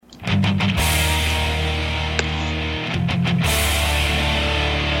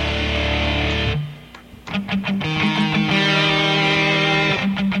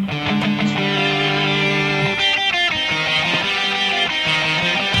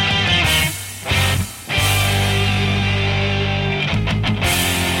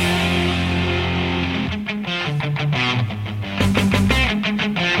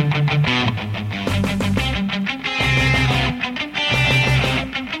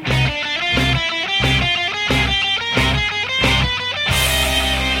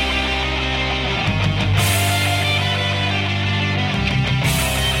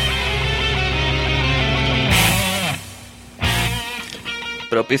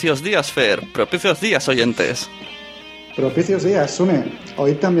Propicios días, Fer. Propicios días, oyentes. Propicios días, Sune.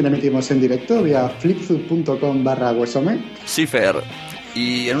 Hoy también emitimos en directo vía flipfood.com/Awesome. Sí, Fer.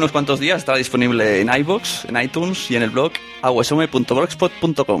 Y en unos cuantos días estará disponible en iVoox, en iTunes y en el blog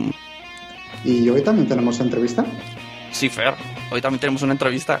awesome.blogspot.com. ¿Y hoy también tenemos entrevista? Sí, Fer. Hoy también tenemos una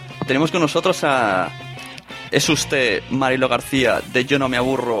entrevista. Tenemos con nosotros a... ¿Es usted Marilo García de Yo no me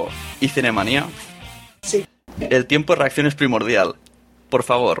aburro y Cinemanía? Sí. El tiempo de reacción es primordial. Por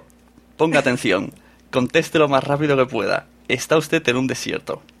favor, ponga atención. Conteste lo más rápido que pueda. Está usted en un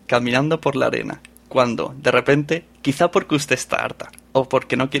desierto, caminando por la arena, cuando, de repente, quizá porque usted está harta, o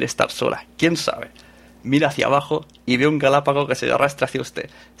porque no quiere estar sola, quién sabe, mira hacia abajo y ve un galápago que se arrastra hacia usted.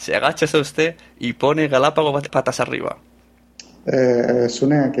 Se agacha hacia usted y pone galápago patas arriba.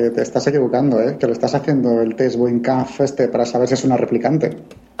 Sune, que te estás equivocando, que lo estás haciendo el test Boinkampf para saber si es una replicante.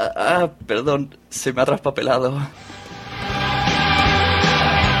 Perdón, se me ha traspapelado.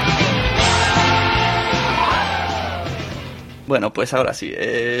 Bueno, pues ahora sí,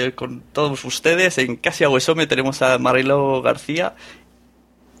 con todos ustedes en Casi Awesome tenemos a Marilo García,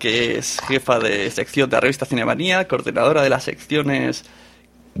 que es jefa de sección de la revista Cinemanía, coordinadora de las secciones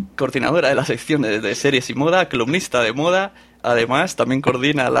de series y moda, columnista de moda. Además, también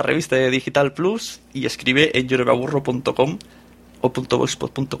coordina la revista de Digital Plus y escribe en yonomeaburro.com o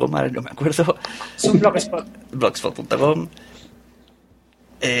 .blogspot.com, ahora no me acuerdo. Es un blogspot. Blogspot.com.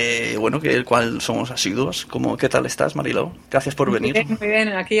 Bueno, ¿cuál somos asiduos? ¿Qué tal estás, Marilo? Gracias por venir. Muy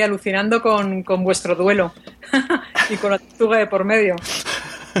bien, aquí alucinando con vuestro duelo y con la tortuga de por medio.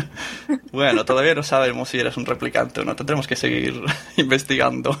 Bueno, todavía no sabemos si eres un replicante o no. Tendremos que seguir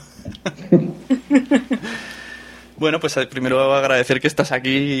investigando. Bueno, pues primero agradecer que estás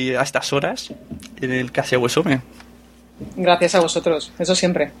aquí a estas horas en el Casi Awesome. Gracias a vosotros, eso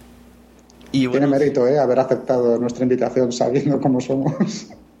siempre. Y bueno, tiene mérito, haber aceptado nuestra invitación sabiendo cómo somos.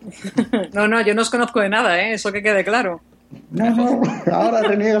 No, yo no os conozco de nada, eso que quede claro. No, ahora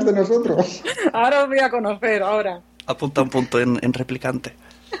reniegas de nosotros. Ahora os voy a conocer, ahora. Apunta un punto en replicante.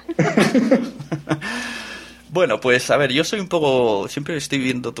 Bueno, pues a ver, yo soy un poco... Siempre estoy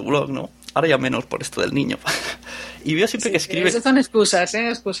viendo tu blog, ¿no? Ahora ya menos por esto del niño. Y veo siempre que escribes... Esas son excusas,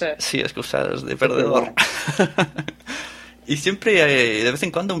 excusas. Sí, excusas de perdedor. Y siempre, de vez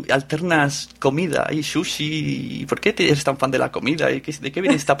en cuando, alternas comida y sushi. ¿Por qué eres tan fan de la comida? ¿De qué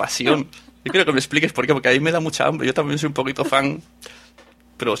viene esta pasión? Yo quiero que me expliques por qué, porque a mí me da mucha hambre. Yo también soy un poquito fan,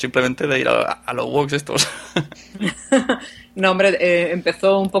 pero simplemente de ir a los woks estos. No, hombre,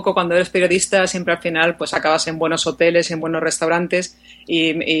 empezó un poco cuando eres periodista, siempre al final pues acabas en buenos hoteles, en buenos restaurantes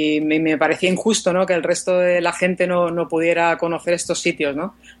y me parecía injusto, ¿no?, que el resto de la gente no pudiera conocer estos sitios,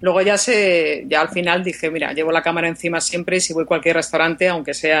 ¿no? Luego ya al final dije, mira, llevo la cámara encima siempre y si voy a cualquier restaurante,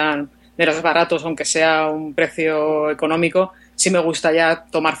 aunque sean de los baratos, aunque sea un precio económico, sí me gusta ya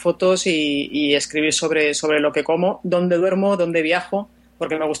tomar fotos y escribir sobre lo que como, dónde duermo, dónde viajo,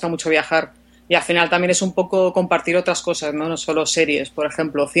 porque me gusta mucho viajar. Y al final también es un poco compartir otras cosas, ¿no? No solo series, por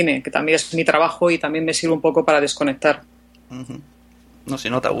ejemplo, cine, que también es mi trabajo y también me sirve un poco para desconectar. Uh-huh. No, si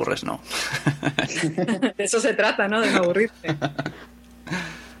no te aburres, no. De eso se trata, ¿no? De no aburrirte.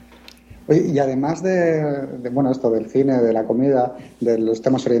 Oye, y además de esto del cine, de la comida, de los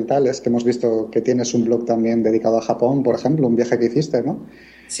temas orientales, que hemos visto que tienes un blog también dedicado a Japón, por ejemplo, un viaje que hiciste, ¿no?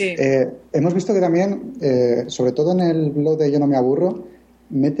 Sí. Hemos visto que también, sobre todo en el blog de Yo no me aburro,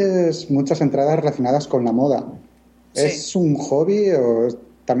 metes muchas entradas relacionadas con la moda. Sí. ¿Es un hobby o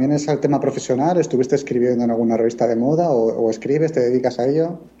también es el tema profesional? ¿Estuviste escribiendo en alguna revista de moda o escribes, te dedicas a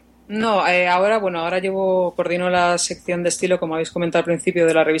ello? No, ahora coordino la sección de estilo, como habéis comentado al principio,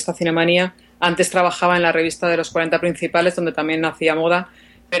 de la revista Cinemanía. Antes trabajaba en la revista de los 40 principales, donde también hacía moda,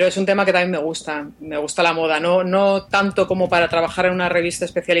 pero es un tema que también me gusta la moda, no tanto como para trabajar en una revista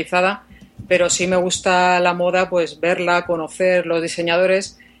especializada, pero sí me gusta la moda, pues verla, conocer los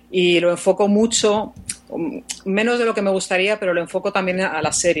diseñadores y lo enfoco mucho, menos de lo que me gustaría, pero lo enfoco también a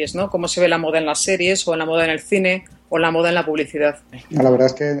las series, ¿no? Cómo se ve la moda en las series o en la moda en el cine o la moda en la publicidad. La verdad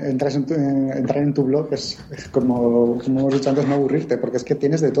es que entrar en tu blog es como hemos dicho antes, no aburrirte, porque es que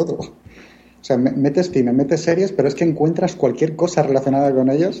tienes de todo. O sea, metes cine, metes series, pero es que encuentras cualquier cosa relacionada con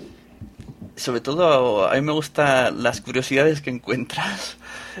ellos. Sobre todo, a mí me gustan las curiosidades que encuentras.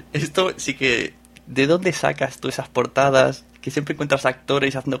 Esto sí que... ¿De dónde sacas tú esas portadas? Que siempre encuentras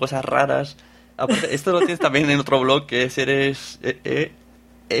actores haciendo cosas raras. Aparte, esto lo tienes también en otro blog, que es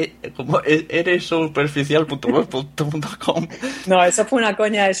eresuperficial.blogspot.com. No, eso fue una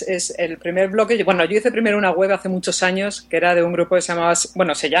coña. Es el primer blog que yo hice primero una web hace muchos años, que era de un grupo que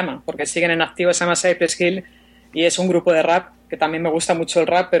se llama, porque siguen en activo, se llama Cypress Hill, y es un grupo de rap, que también me gusta mucho el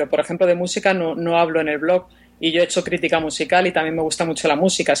rap, pero por ejemplo de música no hablo en el blog. y yo he hecho crítica musical y también me gusta mucho la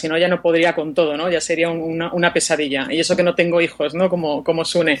música, si no ya no podría con todo, ¿no? Ya sería una pesadilla. Y eso que no tengo hijos, ¿no? Como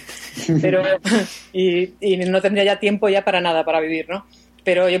Sune. Pero, y no tendría ya tiempo ya para nada, para vivir, ¿no?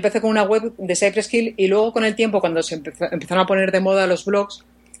 Pero yo empecé con una web de Cypress Hill y luego con el tiempo, cuando se empezaron a poner de moda los blogs,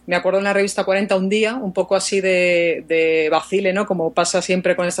 me acuerdo en la revista 40 un día, un poco así de vacile, ¿no? Como pasa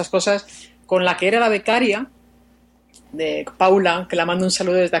siempre con estas cosas, con la que era la becaria de Paula, que la mando un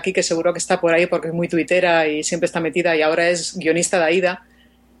saludo desde aquí, que seguro que está por ahí porque es muy tuitera y siempre está metida y ahora es guionista de AIDA.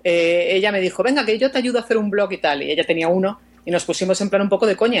 Ella me dijo, venga, que yo te ayudo a hacer un blog y tal, y ella tenía uno y nos pusimos en plan un poco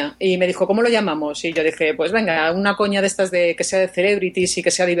de coña y me dijo, ¿cómo lo llamamos? Y yo dije, pues venga, una coña de estas de que sea de celebrities y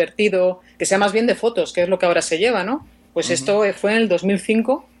que sea divertido, que sea más bien de fotos, que es lo que ahora se lleva, ¿no? Pues esto fue en el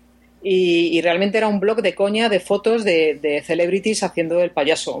 2005 y realmente era un blog de coña de fotos de celebrities haciendo el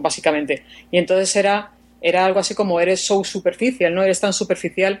payaso, básicamente. Y entonces era algo así como eres so superficial, ¿no? Eres tan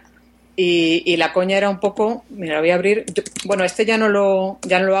superficial y la coña era un poco, mira, voy a abrir, bueno, este ya no lo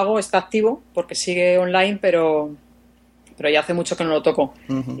hago, está activo porque sigue online, pero ya hace mucho que no lo toco.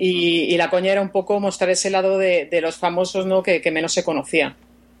 Uh-huh. Y la coña era un poco mostrar ese lado de los famosos, ¿no? Que menos se conocía.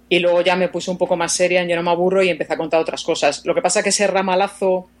 Y luego ya me puse un poco más seria en Yo no me aburro y empecé a contar otras cosas. Lo que pasa es que ese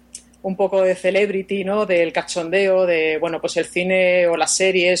ramalazo un poco de celebrity, ¿no? Del cachondeo, de, bueno, pues el cine o las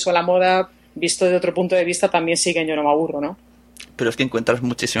series o la moda, visto de otro punto de vista, también sigue en Yo no me aburro, ¿no? Pero es que encuentras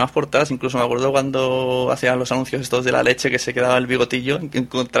muchísimas portadas, incluso me acuerdo cuando hacían los anuncios estos de la leche que se quedaba el bigotillo,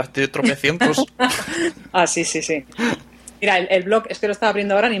 encontraste tropecientos. Ah, sí. Mira, el blog, es que lo estaba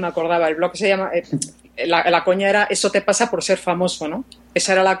abriendo ahora, ni me acordaba, el blog se llama... La coña era Eso te pasa por ser famoso, ¿no?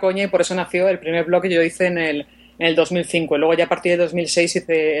 Esa era la coña y por eso nació el primer blog que yo hice en el 2005 y luego ya a partir de 2006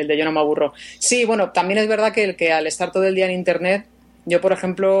 hice el de Yo no me aburro. Sí, bueno, también es verdad que al estar todo el día en internet, yo por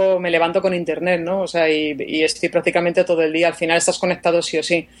ejemplo me levanto con internet, ¿no? O sea, y estoy prácticamente todo el día, al final estás conectado sí o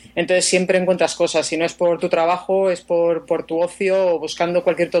sí, entonces siempre encuentras cosas, si no es por tu trabajo, es por tu ocio o buscando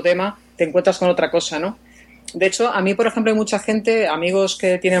cualquier otro tema, te encuentras con otra cosa, ¿no? De hecho, a mí, por ejemplo, hay mucha gente, amigos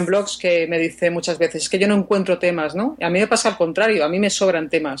que tienen blogs, que me dice muchas veces, es que yo no encuentro temas, ¿no? Y a mí me pasa al contrario, a mí me sobran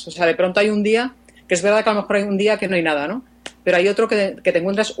temas. O sea, de pronto hay un día, que es verdad que a lo mejor hay un día que no hay nada, ¿no? Pero hay otro que te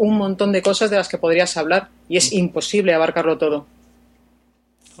encuentras un montón de cosas de las que podrías hablar y es imposible abarcarlo todo.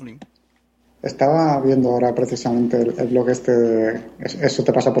 Estaba viendo ahora precisamente el blog este de Eso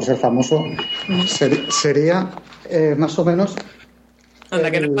te pasa por ser famoso. Sería más o menos... Anda,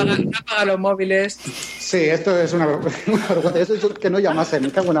 que no paga los móviles. Sí, esto es una vergüenza. Eso es que no llamase,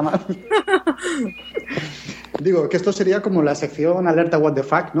 me cago en la mano. Digo, que esto sería como la sección alerta what the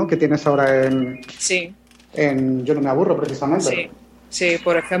fuck, ¿no? Que tienes ahora en... Sí. En Yo no me aburro, precisamente. Sí,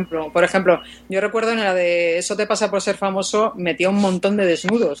 por ejemplo, yo recuerdo en la de Eso te pasa por ser famoso, metía un montón de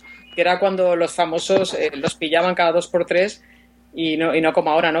desnudos, que era cuando los famosos los pillaban cada 2x3 y no como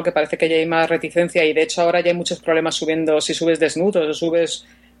ahora, ¿no? Que parece que ya hay más reticencia y de hecho ahora ya hay muchos problemas si subes desnudos o subes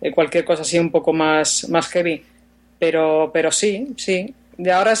cualquier cosa así un poco más heavy. Pero sí. Y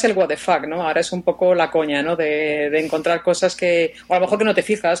ahora es el what the fuck, ¿no? Ahora es un poco la coña, ¿no? De encontrar cosas que... O a lo mejor que no te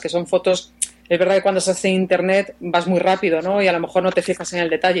fijas, que son fotos... Es verdad que cuando estás en internet vas muy rápido, ¿no? Y a lo mejor no te fijas en el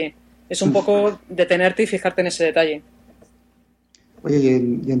detalle. Es un poco detenerte y fijarte en ese detalle. Oye,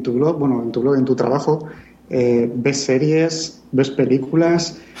 y en tu blog, en tu trabajo, ¿ves series, ves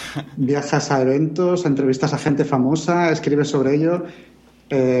películas, viajas a eventos, entrevistas a gente famosa, escribes sobre ello?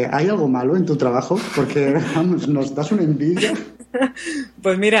 ¿Hay algo malo en tu trabajo? Porque, vamos, nos das una envidia.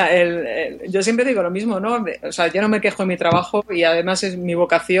 Pues mira, yo siempre digo lo mismo, ¿no? O sea, yo no me quejo de mi trabajo y además es mi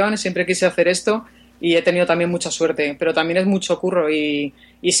vocación, siempre quise hacer esto y he tenido también mucha suerte, pero también es mucho curro y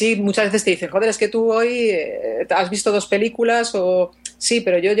sí, muchas veces te dicen, joder, es que tú hoy has visto 2 películas o... Sí,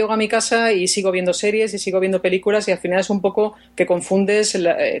 pero yo llego a mi casa y sigo viendo series y sigo viendo películas y al final es un poco que confundes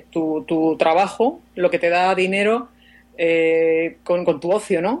tu trabajo, lo que te da dinero... con tu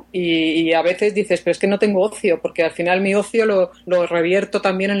ocio, ¿no? Y a veces dices, pero es que no tengo ocio, porque al final mi ocio lo revierto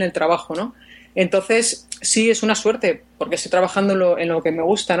también en el trabajo, ¿no? Entonces, sí, es una suerte, porque estoy trabajando en lo que me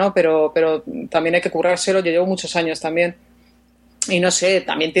gusta, ¿no? Pero también hay que currárselo, yo llevo muchos años también. Y no sé,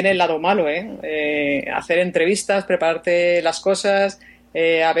 también tiene el lado malo, hacer entrevistas, prepararte las cosas,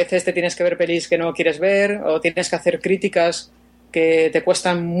 a veces te tienes que ver pelis que no quieres ver, o tienes que hacer críticas que te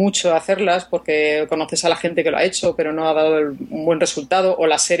cuestan mucho hacerlas porque conoces a la gente que lo ha hecho pero no ha dado un buen resultado, o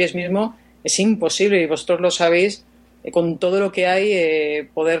las series mismo, es imposible y vosotros lo sabéis, con todo lo que hay,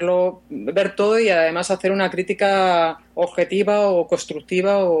 poderlo ver todo y además hacer una crítica objetiva o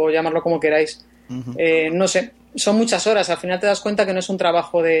constructiva o llamarlo como queráis. Uh-huh. No sé, son muchas horas, al final te das cuenta que no es un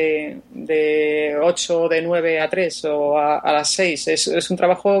trabajo de 8, de 9 a 3 o a las 6, es un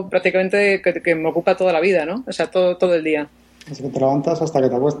trabajo prácticamente que me ocupa toda la vida, ¿no? O sea, todo el día. Es que te levantas hasta que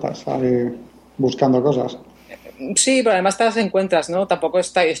te acuestas, buscando cosas. Sí, pero además te las encuentras, ¿no? Tampoco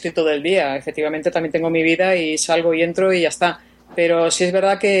estoy todo el día. Efectivamente, también tengo mi vida y salgo y entro y ya está. Pero sí es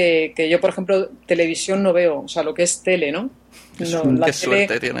verdad que yo, por ejemplo, televisión no veo, o sea, lo que es tele, ¿no? No, Qué tele,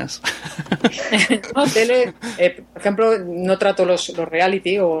 suerte tienes. no, tele, por ejemplo, no trato los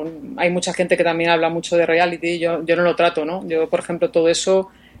reality, o hay mucha gente que también habla mucho de reality, yo no lo trato, ¿no? Yo, por ejemplo, todo eso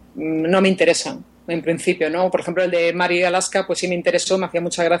no me interesa, en principio, ¿no? Por ejemplo, el de Mari Alaska, pues sí me interesó, me hacía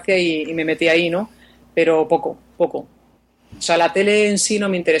mucha gracia y me metí ahí, ¿no? Pero poco. O sea, la tele en sí no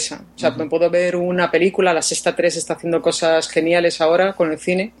me interesa. O sea, me puedo ver una película, la Sexta 3 está haciendo cosas geniales ahora con el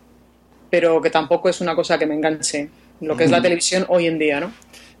cine, pero que tampoco es una cosa que me enganche. Lo que es la televisión hoy en día, ¿no?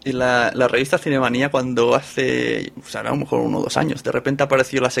 Y la revista Cinemanía, cuando hace, o sea, a lo mejor 1 o 2 años, de repente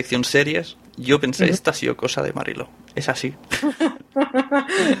apareció la sección series, yo pensé, esta ha sido cosa de Mariló. Es así.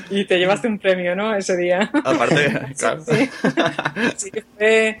 Y te llevaste un premio, ¿no? Ese día. Aparte, claro. Sí, sí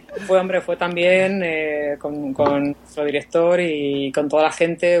que fue también con nuestro director y con toda la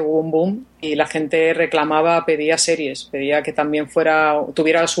gente, hubo un boom y la gente reclamaba, pedía series, pedía que también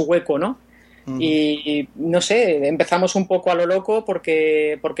tuviera su hueco, ¿no? Y no sé, empezamos un poco a lo loco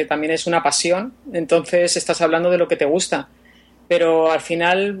porque también es una pasión, entonces estás hablando de lo que te gusta, pero al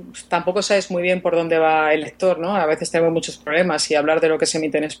final tampoco sabes muy bien por dónde va el lector, ¿no? A veces tenemos muchos problemas y hablar de lo que se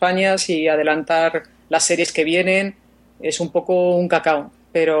emite en España, si adelantar las series que vienen, es un poco un cacao,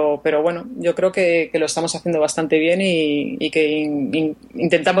 pero bueno, yo creo que lo estamos haciendo bastante bien y que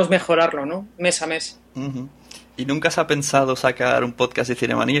intentamos mejorarlo, ¿no? Mes a mes. Uh-huh. ¿Y nunca se ha pensado sacar un podcast de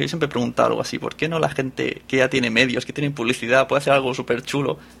Cinemanía? Yo siempre he preguntado algo así, ¿por qué no la gente que ya tiene medios, que tiene publicidad, puede hacer algo súper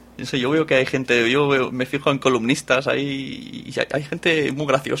chulo? No sé, yo veo que hay gente, me fijo en columnistas ahí, y hay gente muy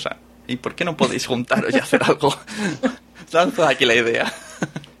graciosa. ¿Y por qué no podéis juntaros y hacer algo? Lanzo aquí la idea.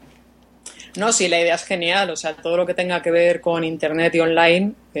 No, sí, la idea es genial, o sea, todo lo que tenga que ver con internet y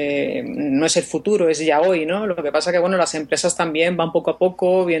online no es el futuro, es ya hoy, ¿no? Lo que pasa que, bueno, las empresas también van poco a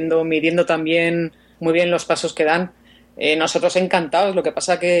poco midiendo también muy bien los pasos que dan. Nosotros encantados, lo que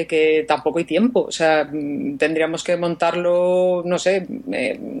pasa que tampoco hay tiempo, o sea, tendríamos que montarlo, no sé,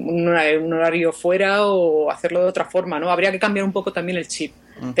 un horario fuera o hacerlo de otra forma, ¿no? Habría que cambiar un poco también el chip.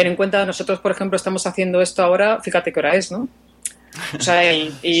 Ten en cuenta, nosotros, por ejemplo, estamos haciendo esto ahora, fíjate qué hora es, ¿no? O sea,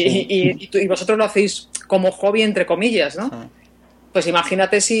 y vosotros lo hacéis como hobby, entre comillas, ¿no? Pues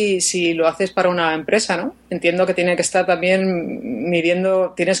imagínate si lo haces para una empresa, ¿no? Entiendo que tiene que estar también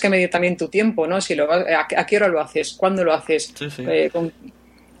midiendo, tienes que medir también tu tiempo, ¿no? ¿A qué hora lo haces? ¿Cuándo lo haces? Sí, sí.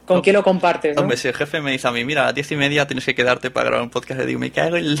 ¿Con quién lo compartes, ¿no? Hombre, si el jefe me dice a mí, mira, a las 10:30 tienes que quedarte para grabar un podcast, le digo, me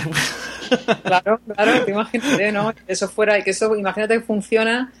cago en... Claro, imagínate, ¿no? Imagínate que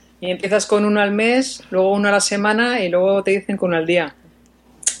funciona y empiezas con uno al mes, luego uno a la semana y luego te dicen con uno al día.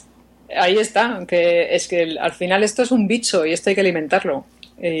 Ahí está, que es que al final esto es un bicho y esto hay que alimentarlo.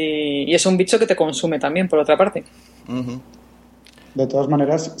 Y es un bicho que te consume también, por otra parte. Uh-huh. De todas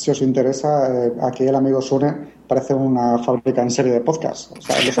maneras, si os interesa, aquí el amigo Sune parece una fábrica en serie de podcasts. O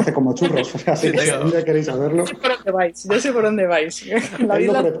sea, los hace como churros. Así que si un día queréis saberlo... Yo sé por dónde vais. Él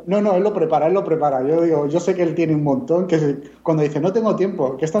lo prepara. Yo sé que él tiene un montón, que cuando dice, no tengo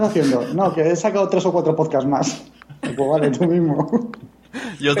tiempo, ¿qué estás haciendo? No, que he sacado 3 o 4 podcasts más. Pues vale, tú mismo.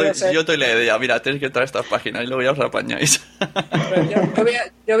 Yo doy la idea, mira, tenéis que entrar a estas páginas y luego ya os apañáis.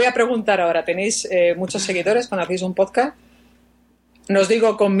 Yo voy a preguntar ahora, ¿tenéis muchos seguidores cuando hacéis un podcast? No os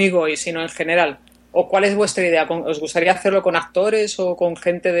digo conmigo y sino en general. ¿O cuál es vuestra idea? ¿Os gustaría hacerlo con actores o con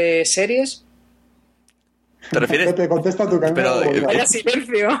gente de series? ¿Te refieres? Te contesta tu cámara. Vaya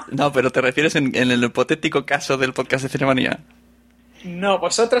silencio. No, pero ¿te refieres en el hipotético caso del podcast de Cinemanía? No,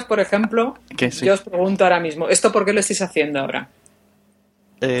 vosotros, por ejemplo, sí. Yo os pregunto ahora mismo, ¿esto por qué lo estáis haciendo ahora?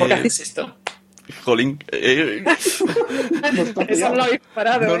 ¿Por qué hacéis esto? Jolín. Eso no lo habéis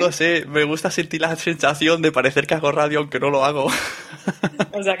parado. No lo sé, me gusta sentir la sensación de parecer que hago radio aunque no lo hago.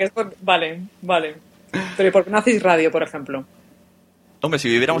 O sea, que es por... Vale. Pero ¿y por qué no hacéis radio, por ejemplo? Hombre, si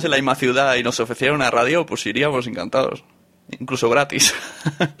viviéramos en la misma ciudad y nos ofreciera una radio, pues iríamos encantados. Incluso gratis.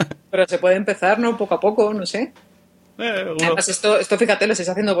 Pero se puede empezar, ¿no? Poco a poco, no sé. Además, esto fíjate, lo estáis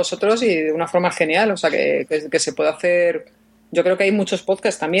haciendo vosotros y de una forma genial. O sea, que se puede hacer... Yo creo que hay muchos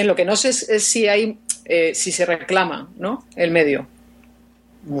podcasts también. Lo que no sé es si se reclama, ¿no? El medio.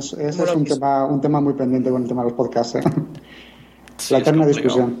 Ese es un tema muy pendiente con el tema de los podcasts, ¿eh? Sí, la eterna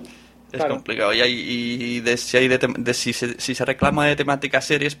discusión. Es complicado. Si se reclama de temáticas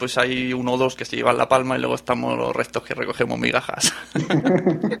series, pues hay 1 o 2 que se llevan la palma y luego estamos los restos que recogemos migajas.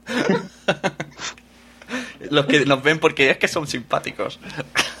 Los que nos ven porque es que son simpáticos.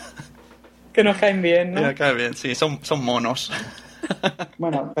 Que nos caen bien, ¿no? Caen bien, sí, son monos.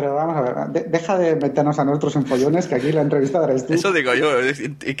 Bueno, pero vamos a ver, deja de meternos a nosotros en follones, que aquí la entrevista eres tú. Eso digo yo,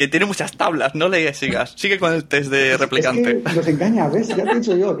 que tiene muchas tablas, no le sigas. Sigue con el test de replicante. Es que nos engaña, ¿ves? Ya te he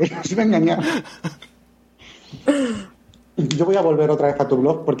dicho yo, que nos va a engañar. Yo voy a volver otra vez a tu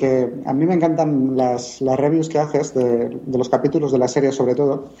blog porque a mí me encantan las reviews que haces de los capítulos de la serie, sobre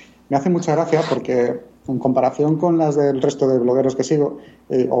todo. Me hace mucha gracia porque, en comparación con las del resto de blogueros que sigo,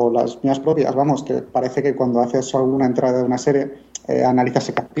 o las mías propias, vamos, que parece que cuando haces alguna entrada de una serie, analizas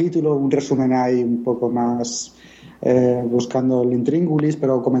ese capítulo, un resumen ahí un poco más buscando el intríngulis,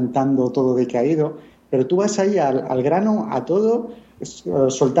 pero comentando todo de qué ha ido. Pero tú vas ahí al grano, a todo,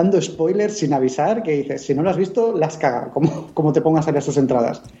 soltando spoilers sin avisar, que dices, si no lo has visto, las caga, como te pongas a leer sus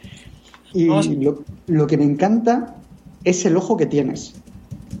entradas. Y lo que me encanta es el ojo que tienes.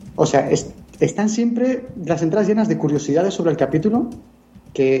 O sea, están siempre las entradas llenas de curiosidades sobre el capítulo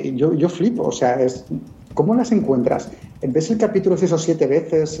que yo flipo. O sea, ¿cómo las encuentras? ¿Ves el capítulo 6 o 7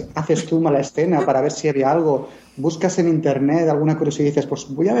 veces? ¿Haces zoom a la escena para ver si había algo? ¿Buscas en internet alguna curiosidad y dices, pues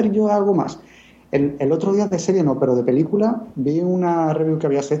voy a ver yo algo más? El otro día de serie no, pero de película vi una review que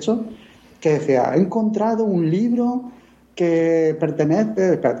habías hecho que decía, he encontrado un libro que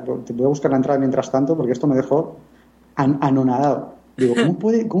pertenece... Espera, te voy a buscar la entrada mientras tanto porque esto me dejó anonadado. Digo,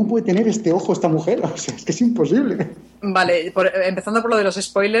 ¿cómo puede tener este ojo esta mujer? O sea, es que es imposible. Vale, empezando por lo de los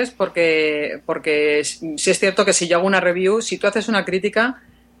spoilers, porque sí es cierto que si yo hago una review, si tú haces una crítica,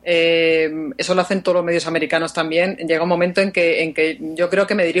 eso lo hacen todos los medios americanos también, llega un momento en que yo creo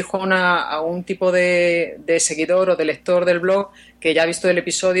que me dirijo a un tipo de seguidor o de lector del blog que ya ha visto el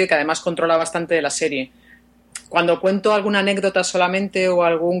episodio y que además controla bastante de la serie. Cuando cuento alguna anécdota solamente o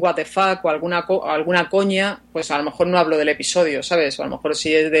algún what the fuck o alguna coña, pues a lo mejor no hablo del episodio, ¿sabes? O a lo mejor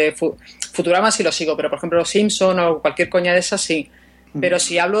si es de Futurama sí lo sigo, pero por ejemplo los Simpson o cualquier coña de esas sí. Pero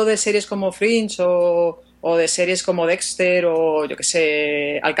si hablo de series como Fringe o de series como Dexter o yo que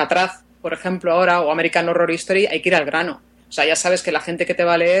sé, Alcatraz, por ejemplo ahora, o American Horror Story, hay que ir al grano. O sea, ya sabes que la gente que te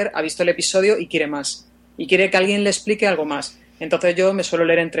va a leer ha visto el episodio y quiere más. Y quiere que alguien le explique algo más. Entonces yo me suelo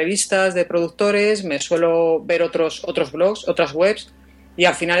leer entrevistas de productores, me suelo ver otros blogs, otras webs, y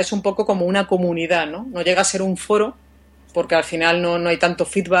al final es un poco como una comunidad, ¿no? No llega a ser un foro, porque al final no hay tanto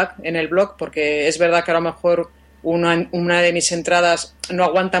feedback en el blog, porque es verdad que a lo mejor una de mis entradas no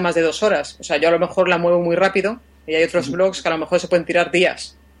aguanta más de 2 horas. O sea, yo a lo mejor la muevo muy rápido, y hay otros blogs que a lo mejor se pueden tirar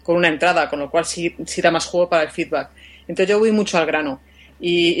días con una entrada, con lo cual sí da más juego para el feedback. Entonces yo voy mucho al grano.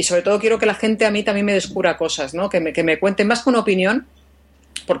 Y sobre todo quiero que la gente a mí también me descubra cosas, ¿no? Que me cuenten más que una opinión,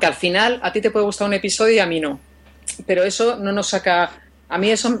 porque al final a ti te puede gustar un episodio y a mí no. Pero eso no nos saca... A mí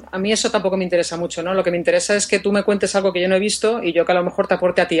eso tampoco me interesa mucho, ¿no? Lo que me interesa es que tú me cuentes algo que yo no he visto y yo que a lo mejor te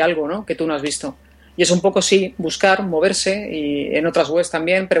aporte a ti algo, ¿no? Que tú no has visto. Y es un poco, sí, buscar, moverse, y en otras webs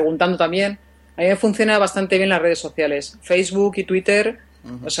también, preguntando también. A mí me funciona bastante bien las redes sociales. Facebook y Twitter...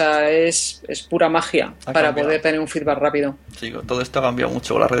 O sea, es pura magia para poder tener un feedback rápido. Sí, todo esto ha cambiado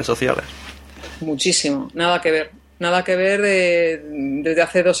mucho con las redes sociales. Muchísimo, nada que ver desde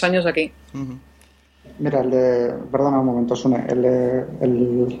hace 2 años aquí. Mira, perdona un momento, Sune,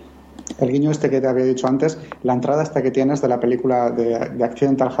 el guiño este que te había dicho antes, la entrada esta que tienes de la película de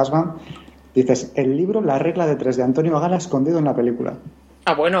Accidental Husband, dices, el libro La regla de 3 de Antonio Gala escondido en la película.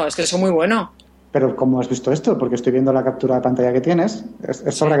 Ah, bueno, es que eso es muy bueno. Pero ¿cómo has visto esto? Porque estoy viendo la captura de pantalla que tienes.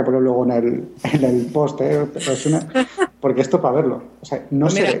 Esto habrá que ponerlo luego en el post, ¿eh? Porque esto para verlo. O sea, no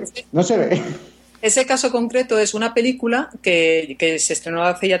se ve. Ese caso concreto es una película que se estrenó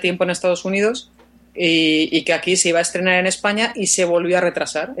hace ya tiempo en Estados Unidos y que aquí se iba a estrenar en España y se volvió a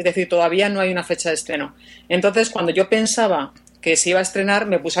retrasar. Es decir, todavía no hay una fecha de estreno. Entonces, cuando yo pensaba que se iba a estrenar,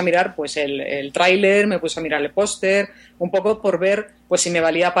 me puse a mirar pues el tráiler, me puse a mirar el póster, un poco por ver pues si me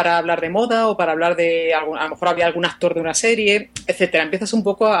valía para hablar de moda o para hablar de a lo mejor había algún actor de una serie, etcétera. Empiezas un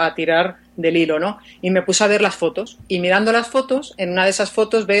poco a tirar del hilo, ¿no? Y me puse a ver las fotos. Y mirando las fotos, en una de esas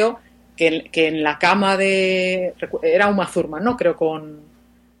fotos veo que en la cama era Uma Thurman, ¿no? Creo con...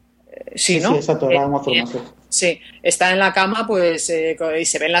 Sí, ¿no? Sí, exacto, era Uma Thurman, sí. Sí, está en la cama pues y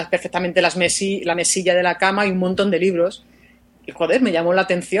se ven perfectamente la mesilla de la cama y un montón de libros. Y joder, me llamó la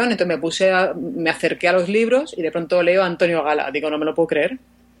atención, entonces me acerqué a los libros y de pronto leo a Antonio Gala. Digo, no me lo puedo creer.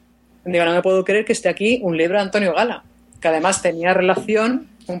 Digo, no me puedo creer que esté aquí un libro de Antonio Gala, que además tenía relación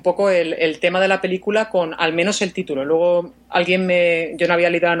un poco el tema de la película con al menos el título. Luego yo no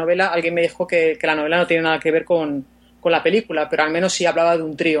había leído la novela, alguien me dijo que la novela no tiene nada que ver con la película, pero al menos sí hablaba de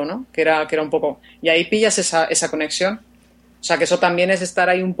un trío, ¿no? Que era un poco... Y ahí pillas esa conexión. O sea, que eso también es estar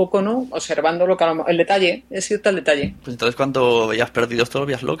ahí un poco, ¿no? Observando el detalle, es cierto el detalle. Pues entonces cuando veías Perdidos te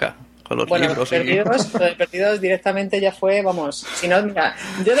volvías loca con los libros. Lo de Perdidos directamente ya fue, vamos, si no, mira,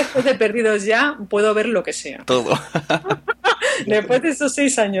 yo después de Perdidos ya puedo ver lo que sea. Todo. Después de esos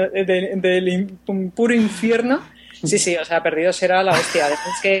 6 años del puro infierno, sí, o sea, Perdidos era la hostia.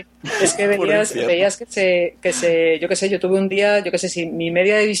 Es que veías yo qué sé, yo tuve un día, yo qué sé, si mi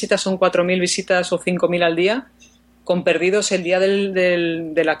media de visitas son 4.000 visitas o 5.000 al día, con Perdidos el día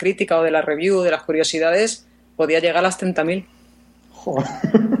de la crítica o de la review, de las curiosidades, podía llegar a las 30.000. Joder.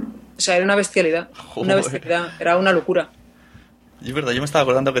 O sea, era una bestialidad, era una locura. Y es verdad, yo me estaba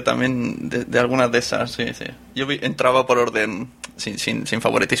acordando que también de algunas de esas, sí. Yo entraba por orden, sin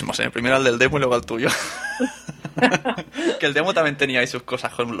favoritismos, ¿eh? Primero al del demo y luego al tuyo. Que el demo también tenía ahí sus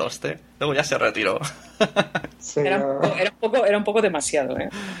cosas con Lost, ¿eh? Luego ya se retiró. Sí, Era un poco demasiado, ¿eh?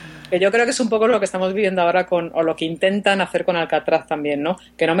 Que yo creo que es un poco lo que estamos viviendo ahora o lo que intentan hacer con Alcatraz también, ¿no?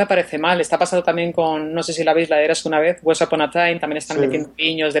 Que no me parece mal. Está pasando también con, no sé si la veis, la de Eras una vez, Once Upon a Time, también están metiendo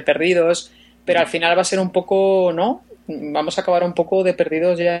piños de Perdidos, pero al final va a ser un poco, ¿no? Vamos a acabar un poco de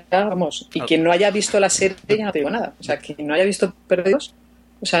Perdidos ya, vamos. Y quien no haya visto la serie ya no te digo nada. O sea, quien no haya visto Perdidos,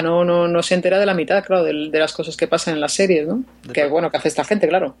 o sea, no se entera de la mitad, claro, de las cosas que pasan en las series, ¿no? Que bueno, que hace esta gente,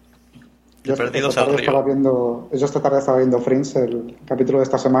 claro. Yo esta tarde estaba viendo Friends, el capítulo de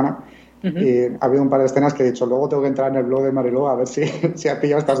esta semana, y ha habido un par de escenas que he dicho, luego tengo que entrar en el blog de Mariló a ver si ha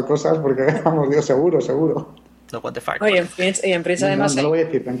pillado estas cosas, porque vamos, Dios, seguro. No, what the fuck. Oye, en Friends además... No lo voy a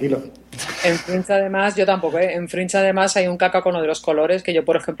decir, tranquilo. En Friends además, yo tampoco, ¿eh? En Friends además hay un caca con lo de los colores que yo,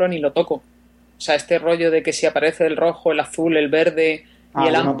 por ejemplo, ni lo toco. O sea, este rollo de que si aparece el rojo, el azul, el verde... Y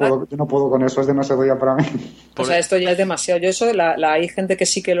el ámbar, yo no puedo con eso, es demasiado ya para mí. O sea, esto ya es demasiado. Yo eso, hay gente que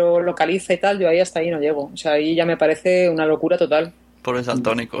sí que lo localiza y tal, yo ahí hasta ahí no llego. O sea, ahí ya me parece una locura total. Pobres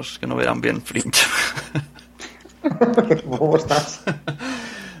daltónicos, que no verán bien Fringe. ¿Cómo estás?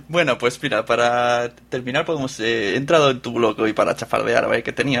 Bueno, pues mira, para terminar he entrado en tu blog hoy para chafardear a ver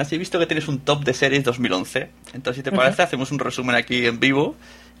qué tenías y he visto que tienes un top de series 2011. Entonces, si te parece, hacemos un resumen aquí en vivo.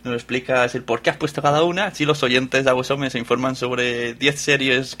 Nos explicas el por qué has puesto cada una, así los oyentes de Agusome se informan sobre 10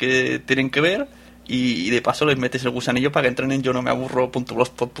 series que tienen que ver y de paso les metes el gusanillo para que entren en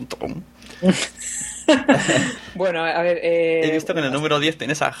yonomeaburro.blogspot.com. Bueno, a ver... He visto que en el número 10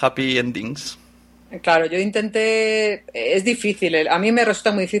 tienes a Happy Endings. Claro, yo intenté... Es difícil, a mí me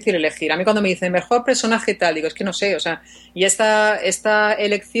resulta muy difícil elegir. A mí cuando me dicen mejor personaje tal, digo, es que no sé, o sea... Y esta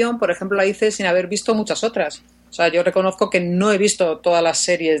elección, por ejemplo, la hice sin haber visto muchas otras. O sea, yo reconozco que no he visto todas las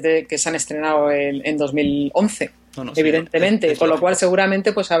series que se han estrenado en 2011, evidentemente, con lo cual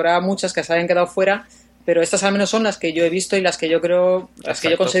seguramente pues habrá muchas que se hayan quedado fuera, pero estas al menos son las que yo he visto y las que yo creo, las que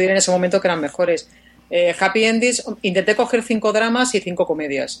yo consideré en ese momento que eran mejores. Happy Endings, intenté coger 5 dramas y 5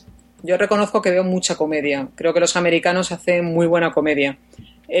 comedias. Yo reconozco que veo mucha comedia, creo que los americanos hacen muy buena comedia.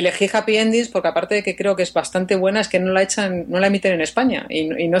 Elegí Happy Endings porque aparte de que creo que es bastante buena, es que no la emiten en España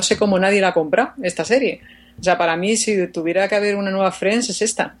y no sé cómo nadie la compra, esta serie. O sea, para mí, si tuviera que haber una nueva Friends, es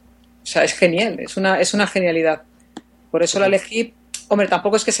esta. O sea, es genial, es una genialidad. Por eso la elegí. Hombre,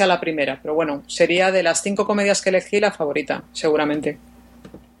 tampoco es que sea la primera, pero bueno, sería de las 5 comedias que elegí la favorita, seguramente.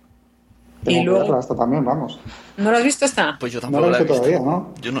 Tengo y luego... que verla esta también, vamos. ¿No la has visto esta? Pues yo tampoco la he visto todavía,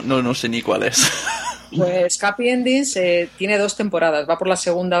 ¿no? Yo no sé ni cuál es. Pues Happy Endings tiene 2 temporadas, va por la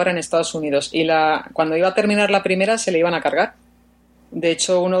segunda ahora en Estados Unidos. Y cuando iba a terminar la primera se le iban a cargar. De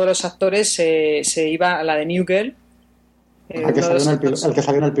hecho, uno de los actores se iba a la de New Girl. El que salió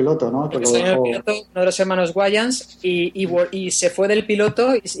en el piloto, ¿no? El que salió en el piloto, uno de los hermanos Wayans, y se fue del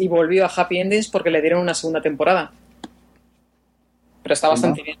piloto y volvió a Happy Endings porque le dieron una segunda temporada. Pero está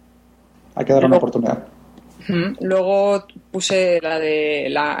bastante bien. Hay que darle una oportunidad. Luego puse la de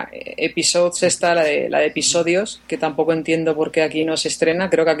la episodes la de episodios, que tampoco entiendo por qué aquí no se estrena,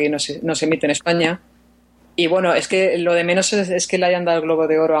 creo que aquí no se emite en España. Y bueno, es que lo de menos es que le hayan dado el Globo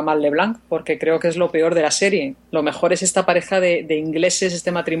de Oro a Mal LeBlanc, porque creo que es lo peor de la serie. Lo mejor es esta pareja de ingleses,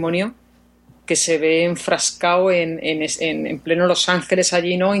 este matrimonio, que se ve enfrascado en pleno Los Ángeles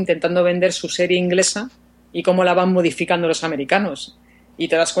allí, ¿no? Intentando vender su serie inglesa y cómo la van modificando los americanos. Y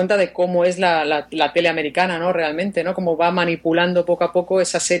te das cuenta de cómo es la tele americana, ¿no? Realmente, ¿no? Cómo va manipulando poco a poco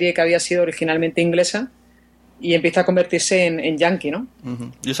esa serie que había sido originalmente inglesa y empieza a convertirse en yankee, ¿no?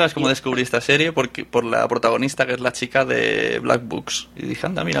 Yo sabes cómo descubrí esta serie por la protagonista, que es la chica de Black Books. Y dije,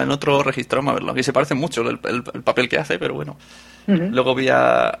 anda, mira, en otro registro, vamos a verlo. Y se parece mucho el papel que hace, pero bueno. Luego vi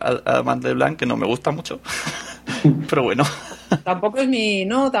a Matt LeBlanc, que no me gusta mucho. Pero bueno. Tampoco es a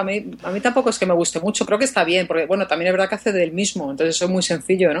mí tampoco es que me guste mucho. Creo que está bien, porque bueno, también es verdad que hace del mismo. Entonces eso es muy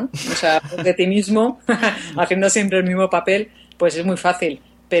sencillo, ¿no? O sea, de ti mismo, haciendo siempre el mismo papel, pues es muy fácil.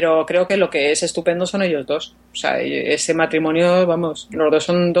 Pero creo que lo que es estupendo son ellos dos. O sea, ese matrimonio, vamos, los dos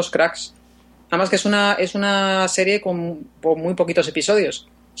son 2 cracks. Además que es una serie con muy poquitos episodios.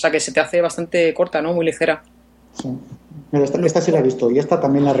 O sea, que se te hace bastante corta, ¿no? Muy ligera. Sí. Mira, esta sí la he visto y esta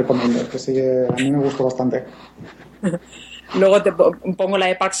también la recomiendo, que sí, a mí me gustó bastante. Luego pongo la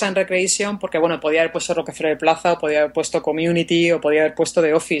de Parks and Recreation porque, bueno, podía haber puesto Rockefeller Plaza, o podía haber puesto Community, o podía haber puesto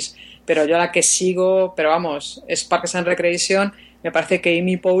The Office, pero yo la que sigo, pero vamos, es Parks and Recreation. Me parece que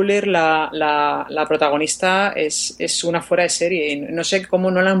Amy Poehler, la protagonista, es una fuera de serie. Y no sé cómo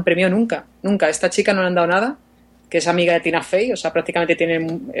no la han premiado nunca. Nunca. A esta chica no le han dado nada, que es amiga de Tina Fey, o sea, prácticamente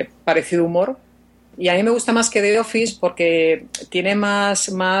tienen parecido humor. Y a mí me gusta más que The Office porque tiene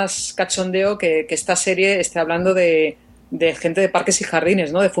más cachondeo que esta serie esté hablando de gente de parques y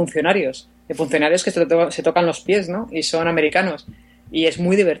jardines, ¿no? De funcionarios que se tocan los pies, ¿no? Y son americanos. Y es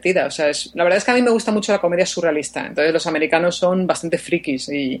muy divertida, o sea, la verdad es que a mí me gusta mucho la comedia surrealista. Entonces los americanos son bastante frikis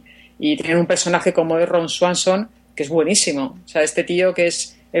y tienen un personaje como es Ron Swanson, que es buenísimo. O sea, este tío que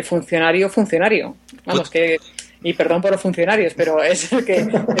es el funcionario. Vamos, que... Y perdón por los funcionarios, pero es el que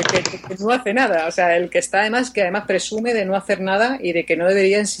no hace nada. O sea, el que está además presume de no hacer nada y de que no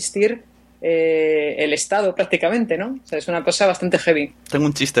debería existir el Estado prácticamente, ¿no? O sea, es una cosa bastante heavy. Tengo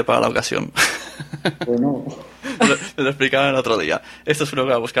un chiste para la ocasión. Bueno. Me lo explicaban el otro día. Esto es uno que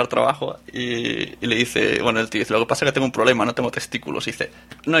va a buscar trabajo y le dice, bueno, el tío dice, lo que pasa es que tengo un problema, no tengo testículos. Y dice,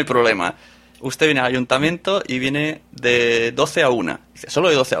 no hay problema. Usted viene al ayuntamiento y viene de 12 a 1. Dice, ¿solo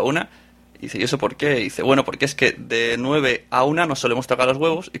de 12 a 1? Y dice, ¿y eso por qué? Y dice, bueno, porque es que de 9 a 1 nos solemos tocar los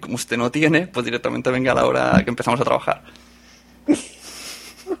huevos y como usted no tiene, pues directamente venga a la hora que empezamos a trabajar.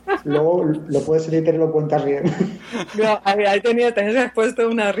 Luego lo puedes editar y lo cuentas bien. No, ahí tenías puesto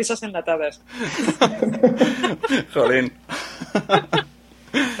unas risas enlatadas. Jolín.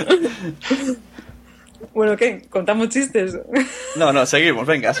 Bueno, ¿qué? ¿Contamos chistes? No, seguimos,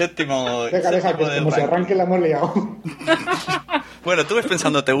 venga, séptimo. Deja, que como se arranque la hemos liado. Bueno, tú ves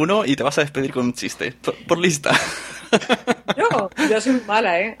pensándote uno y te vas a despedir con un chiste. Por lista. Yo soy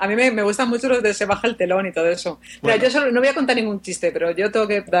mala, ¿eh? A mí me gustan mucho los de se baja el telón y todo eso. Mira, Bueno. yo no voy a contar ningún chiste, pero yo tengo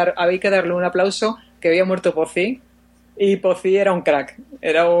que había que darle un aplauso que había muerto Pozzi. Y Pozzi era un crack.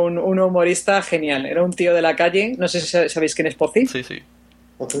 Era un humorista genial. Era un tío de la calle. No sé si sabéis quién es Pozzi. Sí.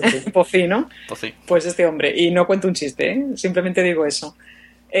 Pozzi, ¿no? Pues sí. Pues este hombre. Y no cuento un chiste, ¿eh? Simplemente digo eso.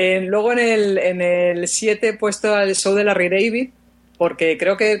 Luego en el 7 he puesto al show de Larry David, porque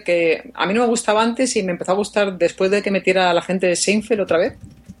creo que a mí no me gustaba antes y me empezó a gustar después de que metiera a la gente de Seinfeld otra vez.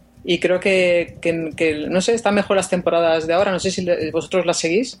 Y creo que no sé, están mejor las temporadas de ahora. No sé si vosotros las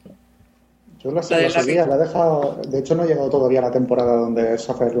seguís. Yo la seguía, la he dejado. De hecho, no he llegado todavía a la temporada donde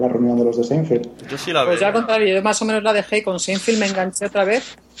se hace la reunión de los de Seinfeld. Yo sí la veo. Pues yo al contrario, yo más o menos la dejé y con Seinfeld me enganché otra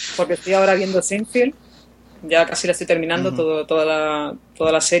vez, porque estoy ahora viendo Seinfeld. Ya casi la estoy terminando, toda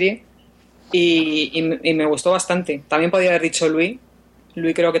la serie. Y me gustó bastante. También podía haber dicho Louis.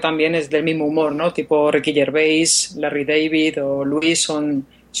 Louis creo que también es del mismo humor, ¿no? Tipo Ricky Gervais, Larry David o Louis son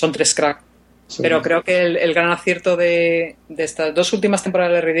tres cracks. Sí. Pero creo que el gran acierto de estas dos últimas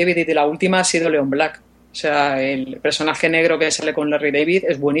temporadas de Larry David y de la última ha sido Leon Black. O sea, el personaje negro que sale con Larry David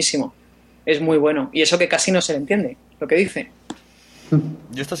es buenísimo. Es muy bueno. Y eso que casi no se le entiende, lo que dice.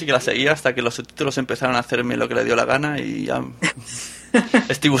 Yo esto sí que la seguía hasta que los subtítulos empezaron a hacerme lo que le dio la gana y ya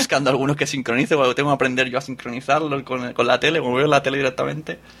estoy buscando algunos que sincronice, porque tengo que aprender yo a sincronizarlo con la tele, como veo la tele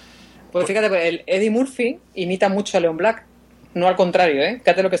directamente. Pues fíjate, el Eddie Murphy imita mucho a Leon Black, no al contrario, ¿eh?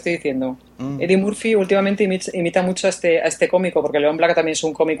 Fíjate lo que estoy diciendo. Eddie Murphy últimamente imita mucho a este cómico, porque Leon Black también es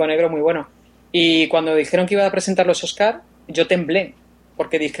un cómico negro muy bueno. Y cuando dijeron que iba a presentar los Oscar, yo temblé,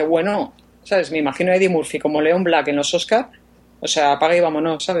 porque dije, bueno, ¿sabes? Me imagino a Eddie Murphy como Leon Black en los Oscar. O sea, apaga y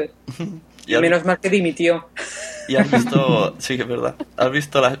vámonos, ¿sabes? Y menos mal que dimitió. Y has visto... Sí, es verdad. Has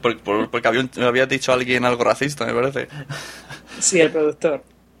visto... Porque me había dicho alguien algo racista, me parece. Sí, el productor.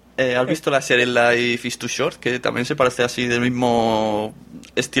 ¿Has visto la serie Life is Too Short? Que también se parece así del mismo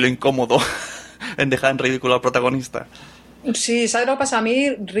estilo incómodo en dejar en ridículo al protagonista. Sí, ¿sabes lo que pasa? A mí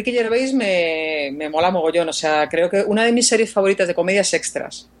Ricky Gervais me mola mogollón. O sea, creo que una de mis series favoritas de comedia es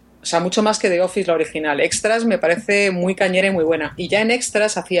Extras. O sea, mucho más que The Office, la original. Extras me parece muy cañera y muy buena. Y ya en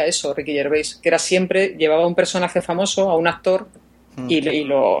Extras hacía eso, Ricky Gervais, que era siempre, llevaba a un personaje famoso, a un actor, y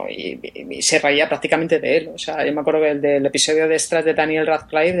se reía prácticamente de él. O sea, yo me acuerdo que el del episodio de Extras de Daniel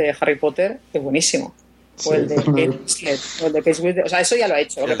Radcliffe de Harry Potter es buenísimo. O el de Kate Winslet, o el de Kate Winslet. O sea, eso ya lo ha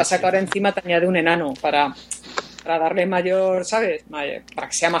hecho. Lo que pasa es que ahora encima te añade un enano para darle mayor, ¿sabes? Para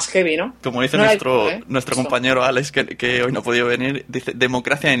que sea más heavy, ¿no? Como dice nuestro compañero Alex, que hoy no ha podido venir, dice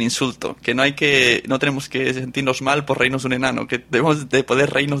democracia en insulto, que no tenemos que sentirnos mal por reírnos de un enano, que debemos de poder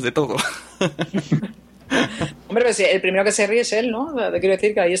reírnos de todo. Hombre, pues el primero que se ríe es él, ¿no? Te quiero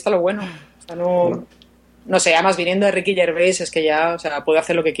decir que ahí está lo bueno. O sea, no sé, además viniendo de Ricky Gervais es que ya, o sea, puede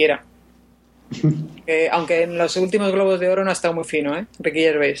hacer lo que quiera. Aunque en los últimos Globos de Oro no ha estado muy fino, ¿eh? Ricky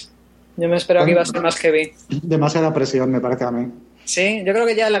Gervais. Yo me esperaba que iba a ser más heavy. Demasiada presión, me parece a mí. Sí, yo creo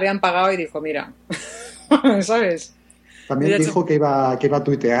que ya le habían pagado y dijo, mira, ¿sabes? También dijo que iba a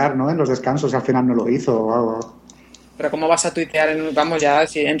tuitear, ¿no? En los descansos y al final no lo hizo o algo. Pero ¿cómo vas a tuitear? Vamos ya,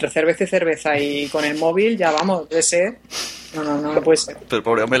 si entre cerveza y cerveza y con el móvil, ya vamos, debe ser. No puede ser. Pero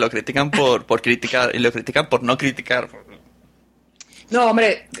pobre hombre, lo critican por criticar y lo critican por no criticar. No,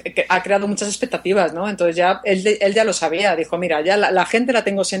 hombre, que ha creado muchas expectativas, ¿no? Entonces ya él ya lo sabía, dijo, mira, ya la gente la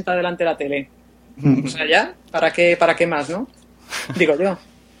tengo sentada delante de la tele. O sea, ya, ¿para qué más, no? Digo yo. O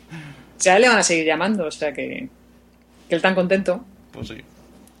sea, a él le van a seguir llamando, o sea que él tan contento. Pues sí.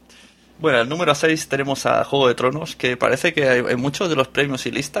 Bueno, el número 6 tenemos a Juego de Tronos, que parece que en muchos de los premios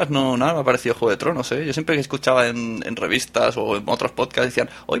y listas nada me ha parecido Juego de Tronos, ¿eh? Yo siempre que escuchaba en revistas o en otros podcasts decían,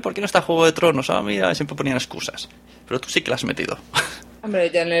 oye, ¿por qué no está Juego de Tronos? Ah, mira, siempre ponían excusas. Pero tú sí que la has metido. Hombre,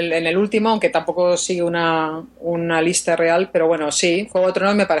 ya en el último, aunque tampoco sigue una lista real, pero bueno, sí, Juego de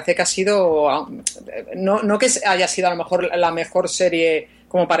Tronos me parece que ha sido, no que haya sido a lo mejor la mejor serie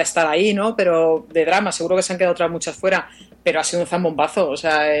como para estar ahí, ¿no? Pero de drama, seguro que se han quedado otras muchas fuera, pero ha sido un zambombazo. O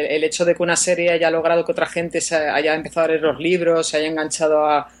sea, el hecho de que una serie haya logrado que otra gente haya empezado a leer los libros, se haya enganchado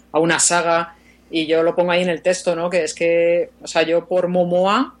a una saga, y yo lo pongo ahí en el texto, ¿no? Que es que, o sea, yo por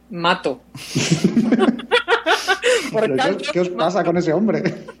Momoa mato. ¿Qué os pasa con ese hombre?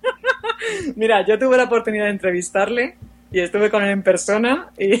 Mira, yo tuve la oportunidad de entrevistarle y estuve con él en persona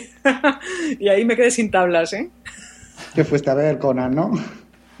y ahí me quedé sin tablas, ¿eh? Que fuiste a ver Conan, ¿no?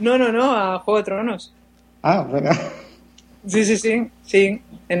 No, a Juego de Tronos. Ah, venga. Sí,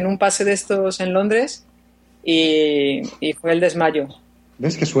 en un pase de estos en Londres y fue el desmayo.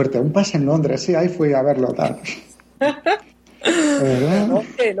 ¿Ves qué suerte? Un pase en Londres, sí, ahí fui a verlo, tal.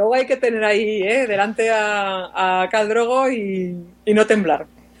 Luego hay que tener ahí delante a Khal Drogo y no temblar.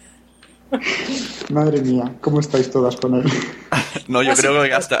 Madre mía, ¿cómo estáis todas con él? No, yo creo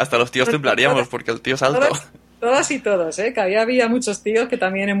que hasta los tíos temblaríamos porque el tío es alto. Todas y todos, que había muchos tíos que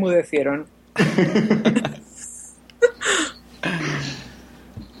también enmudecieron.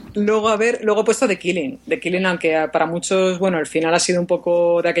 Luego he puesto The Killing. The Killing, aunque para muchos, bueno, el final ha sido un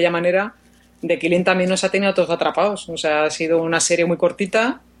poco de aquella manera, The Killing también nos ha tenido a todos atrapados. O sea, ha sido una serie muy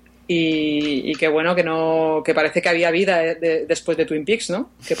cortita y que bueno, que parece que había vida después de Twin Peaks,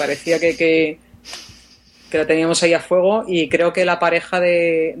 ¿no? Que parecía que la teníamos ahí a fuego, y creo que la pareja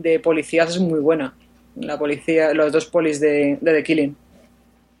de policías es muy buena. La policía, los dos polis de The Killing.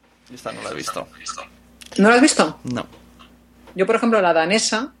 Esta no la he visto. ¿No la has visto? No. Yo, por ejemplo, la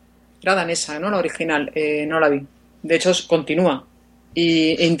danesa, ¿no? La original, no la vi. De hecho, continúa.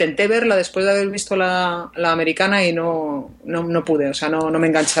 E intenté verla después de haber visto la americana y no pude, o sea, no me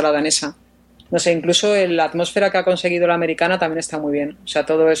engancha la danesa. No sé, incluso la atmósfera que ha conseguido la americana también está muy bien. O sea,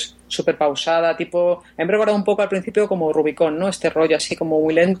 todo es súper pausada, tipo... Me he recordado un poco al principio como Rubicon, ¿no? Este rollo así como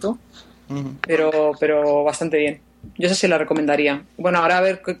muy lento, pero bastante bien. Yo esa sí la recomendaría. Bueno, ahora a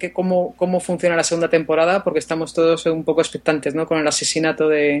ver cómo funciona la segunda temporada, porque estamos todos un poco expectantes, ¿no? Con el asesinato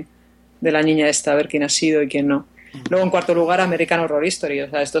de la niña esta, a ver quién ha sido y quién no. Luego, en cuarto lugar, American Horror Story. O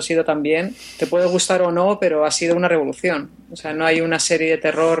sea, esto ha sido también, te puede gustar o no, pero ha sido una revolución. O sea, no hay una serie de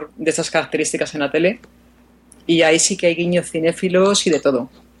terror de estas características en la tele. Y ahí sí que hay guiños cinéfilos y de todo.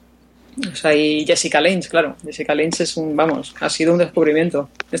 O sea, y Jessica Lange, claro. Jessica Lange ha sido un descubrimiento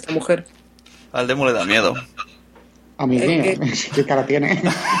de esta mujer. Al demo le da miedo. A mí, ¿qué cara tiene?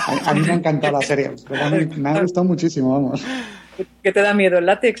 A mí me ha encantado la serie. Me ha gustado muchísimo, vamos. ¿Qué te da miedo, el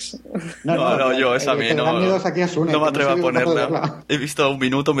látex? No, yo esa a mí no me atrevo a ponerla. He visto un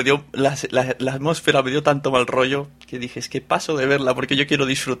minuto, la atmósfera me dio tanto mal rollo que dije, es que paso de verla porque yo quiero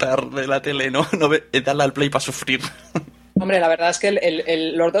disfrutar de la tele, no darle al play para sufrir. Hombre, la verdad es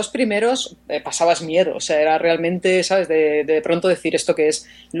que los dos primeros pasabas miedo, o sea, era realmente, ¿sabes? De pronto decir esto que es.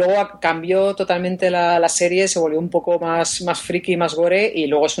 Luego cambió totalmente la serie, se volvió un poco más friki, más gore, y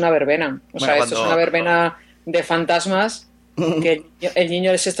luego es una verbena. O sea, esto es una verbena de fantasmas que el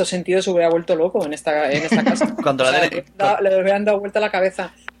niño del sexto sentido se hubiera vuelto loco en esta casa. Cuando le hubieran dado vuelta la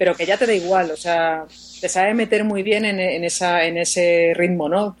cabeza, pero que ya te da igual, o sea, te sabe meter muy bien en ese ritmo,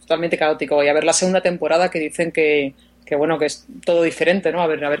 ¿no? Totalmente caótico. Y a ver la segunda temporada, que dicen que bueno, que es todo diferente, ¿no? A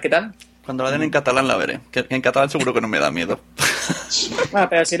ver qué tal. Cuando la den en catalán la veré. Que en catalán seguro que no me da miedo. Bueno,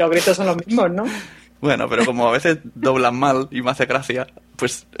 pero si los gritos son los mismos, ¿no? Bueno, pero como a veces doblan mal y me hace gracia,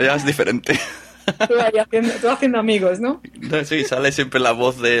 pues ya es diferente. Tú haciendo amigos, ¿no? Sí, sale siempre la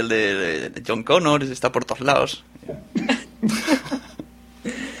voz de John Connor, está por todos lados.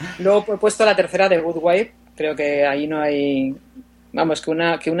 Luego he puesto la tercera de Good Wife. Creo que ahí no hay... Vamos,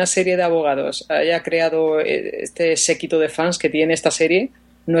 que una serie de abogados haya creado este séquito de fans que tiene esta serie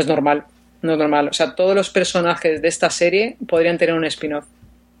no es normal. No es normal. O sea, todos los personajes de esta serie podrían tener un spin-off.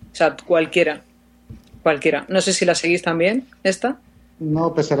 O sea, cualquiera. No sé si la seguís también, esta.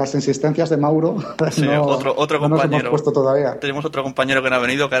 No, pese a las insistencias de Mauro, sí, no, otro no nos compañero. hemos puesto todavía. Tenemos otro compañero que no ha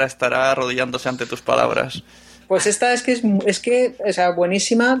venido que ahora estará arrodillándose ante tus palabras. Pues esta es que, o sea,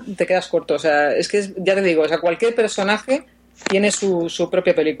 buenísima, te quedas corto. O sea, ya te digo, o sea, cualquier personaje tiene su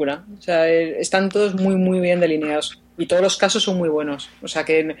propia película. O sea, están todos muy, muy bien delineados. Y todos los casos son muy buenos. O sea,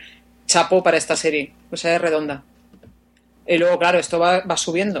 que chapó para esta serie. O sea, es redonda. Y luego, claro, esto va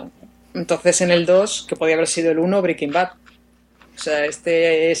subiendo. Entonces, en el 2, que podía haber sido el 1, Breaking Bad. O sea,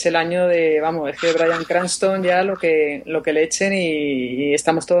 este es el año es que Bryan Cranston ya lo que le echen y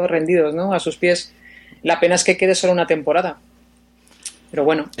estamos todos rendidos, ¿no? A sus pies. La pena es que quede solo una temporada. Pero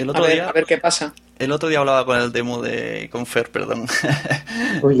bueno, a ver qué pasa. El otro día hablaba con el demo con Fer, perdón,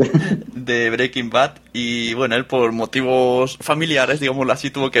 de Breaking Bad, y bueno, él por motivos familiares, digámoslo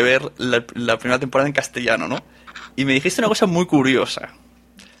así, tuvo que ver la primera temporada en castellano, ¿no? Y me dijiste una cosa muy curiosa,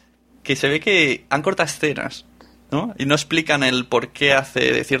 que se ve que han cortado escenas, ¿no? Y no explican el por qué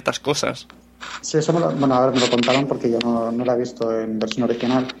hace de ciertas cosas. Sí, eso me lo contaron porque yo no la he visto en versión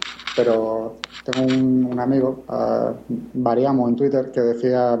original, pero tengo un amigo, Variamo en Twitter, que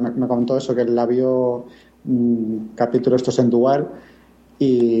me comentó eso, que él la vio capítulo estos en dual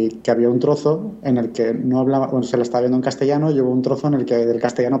y que había un trozo en el que no hablaba, bueno, se la estaba viendo en castellano y hubo un trozo en el que del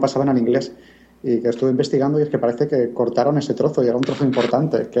castellano pasaban al inglés. Y que estuve investigando y es que parece que cortaron ese trozo y era un trozo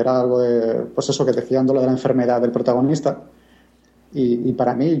importante, que era algo de, pues eso que decían lo de la enfermedad del protagonista. Y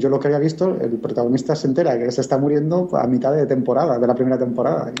para mí, yo lo que había visto, el protagonista se entera que se está muriendo a mitad de temporada, de la primera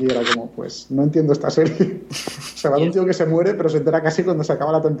temporada. Y era como, pues, no entiendo esta serie. Se va de un tío que se muere, pero se entera casi cuando se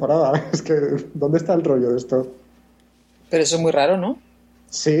acaba la temporada. Es que, ¿dónde está el rollo de esto? Pero eso es muy raro, ¿no?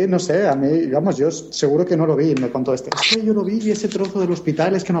 Sí, no sé, a mí, vamos, yo seguro que no lo vi, me contó es que yo lo vi y ese trozo del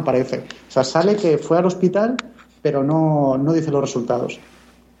hospital es que no aparece. O sea, sale que fue al hospital, pero no dice los resultados.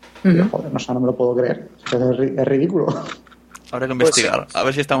 Uh-huh. Pero, joder, no me lo puedo creer. Es ridículo. Habrá que investigar, a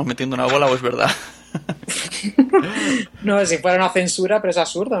ver si estamos metiendo una bola o es verdad. No, si fuera una censura, pero es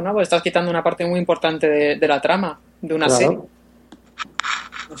absurdo, ¿no? Porque estás quitando una parte muy importante de la trama, de una serie.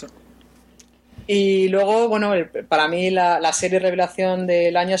 No sé. Y luego, bueno, para mí la serie revelación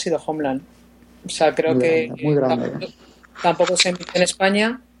del año ha sido Homeland. O sea, creo muy grande. Tampoco se emite en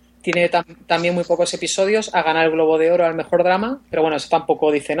España. Tiene también muy pocos episodios. Ha ganado el Globo de Oro al mejor drama. Pero bueno, eso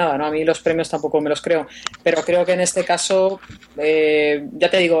tampoco dice nada, ¿no? A mí los premios tampoco me los creo. Pero creo que en este caso, ya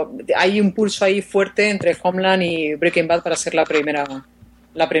te digo, hay un pulso ahí fuerte entre Homeland y Breaking Bad para ser la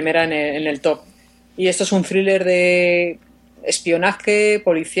primera en el top. Y esto es un thriller de espionaje,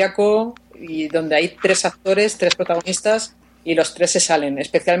 policíaco, y donde hay 3 actores, 3 protagonistas, y los 3 se salen.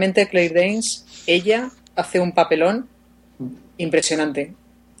 Especialmente Claire Danes, ella hace un papelón impresionante.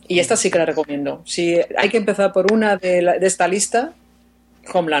 Y esta sí que la recomiendo. Si hay que empezar por una de esta lista,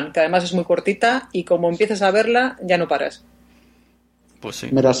 Homeland, que además es muy cortita, y como empiezas a verla, ya no paras. Pues sí.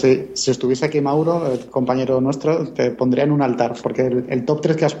 Mira, si estuviese aquí Mauro, el compañero nuestro, te pondría en un altar, porque el top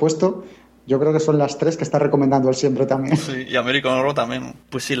 3 que has puesto, yo creo que son las 3 que está recomendando él siempre también. Sí, y American Horror también.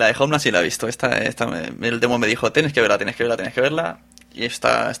 Pues sí, la de Homeland sí la he visto. El demo me dijo, tienes que verla. Y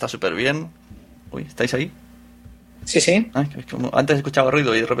está súper bien. Uy, ¿estáis ahí? Sí, sí. Ay, como antes escuchaba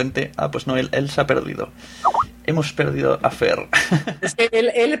ruido y de repente, pues no, él se ha perdido. Hemos perdido a Fer. Es que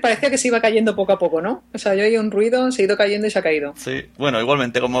él parecía que se iba cayendo poco a poco, ¿no? O sea, yo oí un ruido, se ha ido cayendo y se ha caído. Sí, bueno,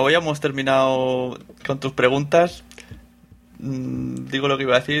 igualmente, como habíamos terminado con tus preguntas, digo lo que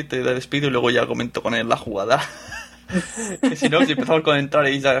iba a decir, te despido y luego ya comento con él la jugada. Que si no, si empezamos con entrar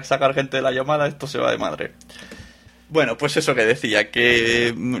y sacar gente de la llamada, esto se va de madre. Bueno, pues eso que decía,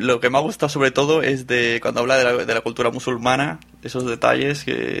 que lo que me ha gustado sobre todo es de cuando habla de la cultura musulmana, esos detalles,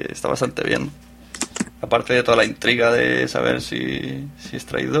 que está bastante bien. Aparte de toda la intriga de saber si es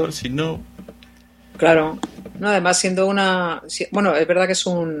traidor, si no. Claro. No, además siendo bueno, es verdad que es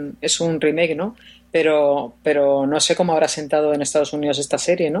un remake, ¿no? Pero no sé cómo habrá sentado en Estados Unidos esta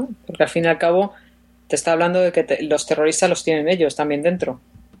serie, ¿no? Porque al fin y al cabo te está hablando de que los terroristas los tienen ellos también dentro.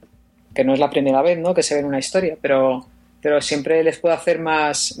 Que no es la primera vez, ¿no?, que se ve en una historia, pero siempre les puede hacer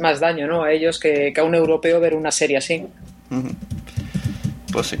más daño, ¿no?, a ellos que a un europeo ver una serie así.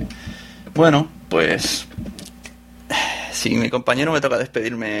 Pues sí. Bueno, pues si mi compañero me toca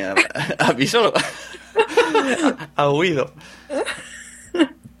despedirme a mí solo. Ha huido.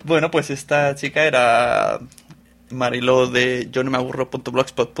 Bueno, pues esta chica era Mariló de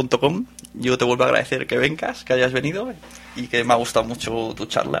yonomeaburro.blogspot.com. Yo te vuelvo a agradecer que vengas, que hayas venido y que me ha gustado mucho tu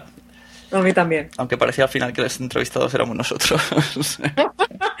charla. A mí también. Aunque parecía al final que los entrevistados éramos nosotros.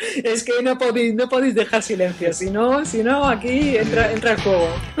 Es que no podéis dejar silencio, si no aquí entra el juego.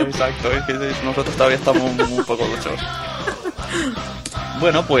 Exacto, es que nosotros todavía estamos un poco duchos.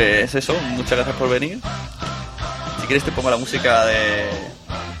 Bueno, pues eso, muchas gracias por venir. Si quieres te pongo la música de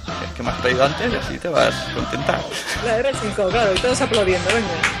que me has pedido antes y así te vas contenta. La R5, claro, y todos aplaudiendo, venga.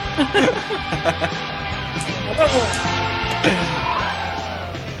 ¡Vamos!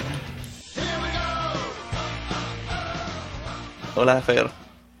 Hola, Fer.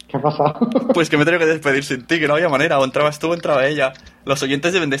 ¿Qué pasa? Pues que me tengo que despedir sin ti, que no había manera. O entrabas tú o entraba ella. Los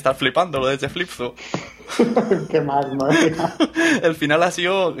oyentes deben de estar flipando lo desde Flipzu. Qué mal, madre mía. El final ha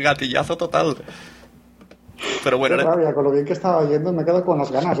sido gatillazo total. Pero bueno, Qué rabia, con lo bien que estaba yendo me quedo con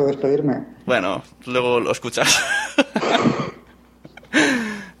las ganas de despedirme. bueno, luego lo escuchas.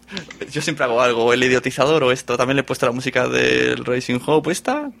 Yo siempre hago algo, el idiotizador o esto. También le he puesto la música del Racing Hope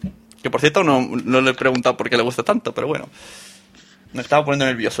esta. Que por cierto no le he preguntado por qué le gusta tanto, pero bueno. Me estaba poniendo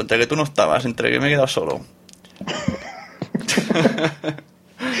nervioso, entre que tú no estabas, entre que me he quedado solo.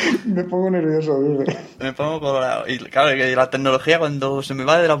 Me pongo nervioso, dice. Me pongo colorado. Y claro, que la tecnología cuando se me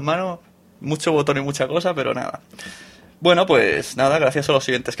va de las manos, mucho botón y mucha cosa, pero nada. Bueno, pues nada, gracias a los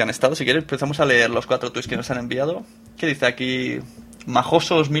siguientes que han estado. Si quieres, empezamos a leer los 4 tweets que nos han enviado. ¿Qué dice aquí?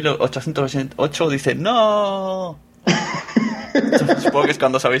 Majosos 1888 dice ¡no! Supongo que es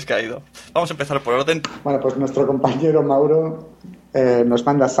cuando os habéis caído. Vamos a empezar por orden. Bueno, pues nuestro compañero Mauro nos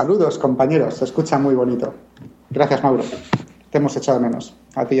manda saludos, compañeros. Se escucha muy bonito. Gracias, Mauro. Te hemos echado de menos.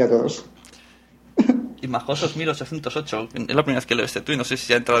 A ti y a todos. Y Majosos 1808. Es la primera vez que leo este tuit. No sé si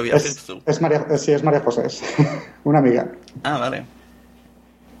se ha entrado vía Facebook. Es María José. Es una amiga. Ah, vale.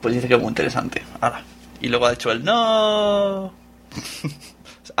 Pues dice que es muy interesante. Ahora. Y luego ha hecho el no.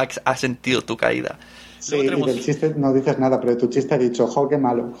 Ha sentido tu caída. Sí, tenemos... y del chiste no dices nada, pero de tu chiste he dicho, ¡jo, qué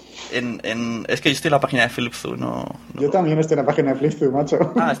malo! Es que yo estoy en la página de Flipzu, no... Yo también estoy en la página de Flipzu,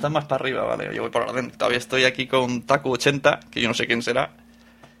 macho. Ah, estás más para arriba, vale. Yo voy por orden. Todavía estoy aquí con Taku80, que yo no sé quién será,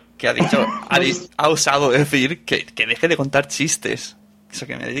 que ha dicho... ha osado decir que deje de contar chistes. O sea,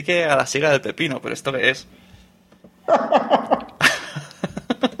 que me dedique a la siega del pepino, pero ¿esto qué es?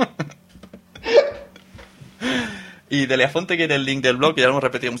 Y Deleafonte quiere el link del blog, que ya lo hemos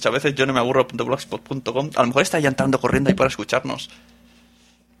repetido muchas veces, yo no me aburro.blogspot.com. A lo mejor está ya entrando corriendo ahí para escucharnos.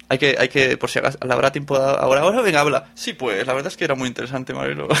 Hay que, por si acaso, ¿le habrá tiempo ahora? Venga, habla. Sí, pues, la verdad es que era muy interesante,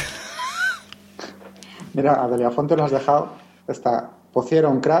 Marilo. Mira, a Deleafonte lo has dejado. Está, Pociero,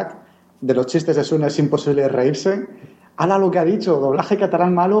 un crack. De los chistes de Sun es imposible reírse. ¡Hala lo que ha dicho! Doblaje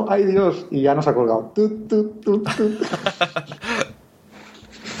catalán malo, ¡ay Dios! Y ya nos ha colgado.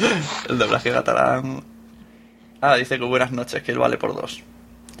 El doblaje catalán... Ah, dice que buenas noches, que él vale por 2.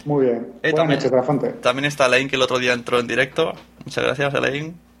 Muy bien. Buenas noches, Deleafonte. También está Elaine, que el otro día entró en directo. Muchas gracias,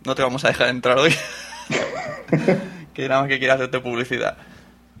 Elaine. No te vamos a dejar entrar hoy. Que nada más que quiera hacerte publicidad.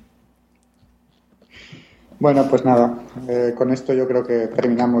 Bueno, pues nada. Con esto yo creo que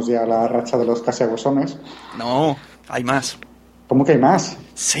terminamos ya la racha de los casi aguasones. No, hay más. ¿Cómo que hay más?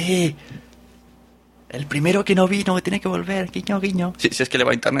 Sí. El primero que no vino, que tiene que volver. Guiño, guiño. Si es que le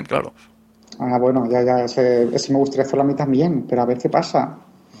va a internet, claro. Ah, bueno, ya, ese me gustaría hacerlo a mí también, pero a ver qué pasa.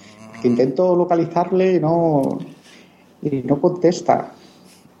 Que intento localizarle y no contesta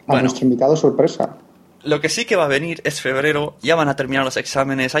a nuestro invitado sorpresa. Lo que sí que va a venir es febrero, ya van a terminar los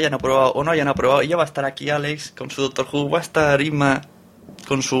exámenes, hayan aprobado o no hayan aprobado, y ya va a estar aquí Alex con su Doctor Who, va a estar Inma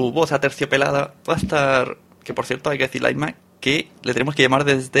con su voz aterciopelada, va a estar, que por cierto hay que decirle a Inma que le tenemos que llamar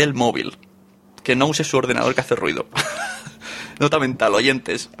desde el móvil, que no use su ordenador que hace ruido. Nota mental,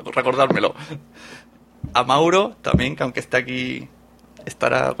 oyentes, recordármelo. A Mauro también, que aunque esté aquí,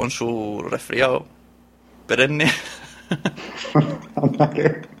 estará con su resfriado perenne.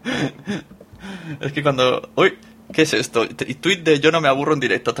 Es que cuando... ¡Uy! ¿Qué es esto? Tweet de yo no me aburro en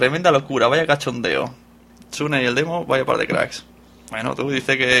directo. Tremenda locura, vaya cachondeo. Sune y el demo, vaya par de cracks. Bueno, tú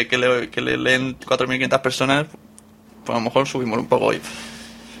dices que le leen 4.500 personas, pues a lo mejor subimos un poco hoy.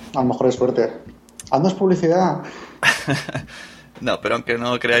 A lo mejor es fuerte. Haznos publicidad. No, pero aunque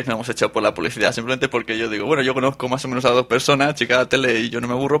no creáis, no hemos echado por la publicidad. Simplemente porque yo digo, bueno, yo conozco más o menos a 2 personas, chica de tele, y yo no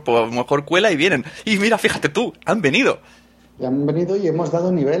me aburro, pues a lo mejor cuela y vienen. Y mira, fíjate tú, han venido. Y han venido y hemos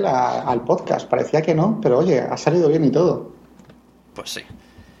dado nivel al podcast. Parecía que no, pero oye, ha salido bien y todo. Pues sí.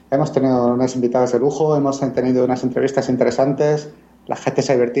 Hemos tenido unas invitadas de lujo, hemos tenido unas entrevistas interesantes, la gente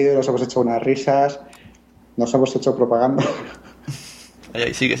se ha divertido, nos hemos hecho unas risas, nos hemos hecho propaganda.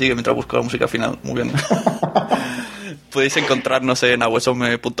 Ahí sigue, mientras busco la música final. Muy bien. Podéis encontrarnos en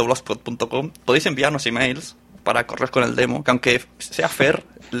aguesome.blogspot.com. Podéis enviarnos emails para correos con el demo, que aunque sea Fer,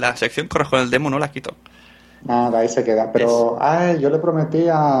 la sección correos con el demo no la quito. Nada, ahí se queda. Pero yo le prometí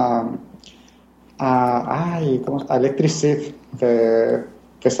a Electric Seed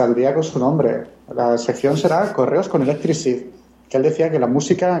que saldría con su nombre. La sección será correos con Electric Seed, que él decía que la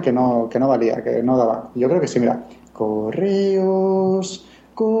música que no valía, que no daba. Yo creo que sí, mira. Correos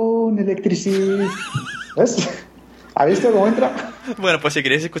con Electric Seed. ¿Ves? ¿Ha visto cómo entra? Bueno, pues si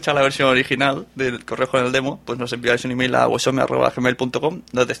queréis escuchar la versión original del correo con el demo, pues nos enviáis un email a wesome@gmail.com,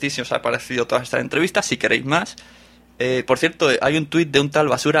 donde decís si os ha parecido todas estas entrevistas, si queréis más. Por cierto, hay un tuit de un tal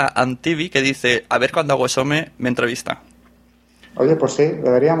Basura Antivi que dice: a ver cuando Wesome me entrevista. Oye, pues sí,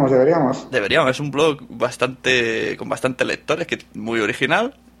 deberíamos. Deberíamos, es un blog con bastante lectores, que muy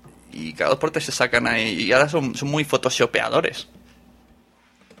original, y cada 2 por 3 se sacan ahí, y ahora son muy photoshopeadores.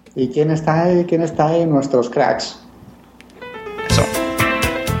 ¿Y quién está ahí? Nuestros cracks. Eso.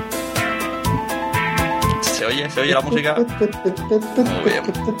 ¿Se oye la música? Muy bien.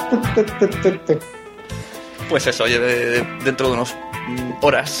 Pues eso, oye, dentro de unos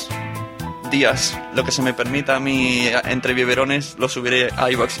horas, días, lo que se me permita a mí entre biberones, lo subiré a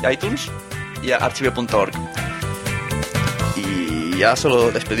iVoox y iTunes y a archive.org. Y ya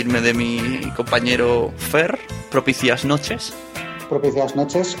solo despedirme de mi compañero Fer. Propicias noches. Propicias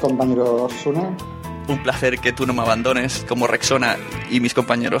noches, compañero Sune. Un placer que tú no me abandones como Rexona y mis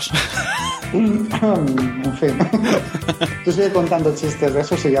compañeros. En fin. Tú sigue contando chistes de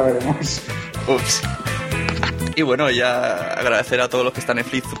esos y ya veremos. Ups. Y bueno, ya agradecer a todos los que están en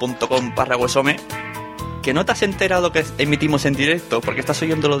flitzu.com/wesome. ¿Que no te has enterado que emitimos en directo? Porque estás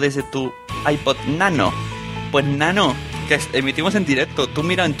oyéndolo desde tu iPod Nano. Pues Nano, que emitimos en directo. Tú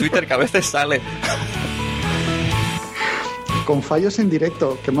mira en Twitter que a veces sale. Con fallos en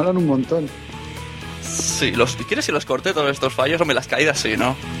directo, que molan un montón. Sí, ¿quieres que los corte todos estos fallos? O me las caídas, sí,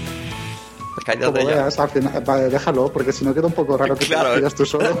 ¿no? Las caídas como de ella. Veas, al final, vale, déjalo, porque si no queda un poco raro que claro, te las tú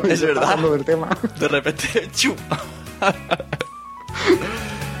solo. Es verdad. Del tema. De repente, ¡chu!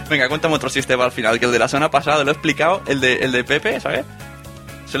 Venga, cuéntame otro sistema al final, que el de la semana pasada lo he explicado, el de Pepe, ¿sabes?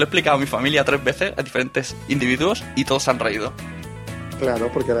 Se lo he explicado a mi familia 3 veces, a diferentes individuos, y todos se han reído. Claro,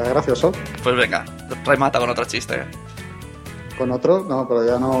 porque era gracioso. Pues venga, remata con otro chiste. ¿Con otro? No, pero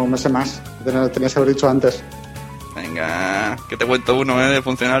ya no me sé más. Tenías que haber dicho antes. Venga, que te cuento uno, de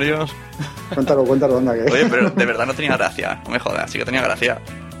funcionarios. Cuéntalo, anda. Que... Oye, pero de verdad no tenía gracia, no me jodas, sí que tenía gracia.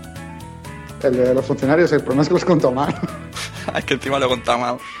 El de los funcionarios, el problema es que los contó mal. Es que encima lo he contado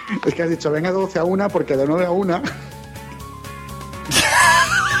mal. Es que has dicho, venga 12-1, porque de 9-1...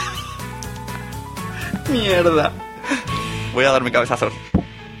 Mierda. Voy a dar mi cabezazo.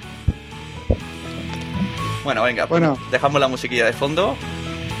 Bueno, venga, bueno. Dejamos la musiquilla de fondo.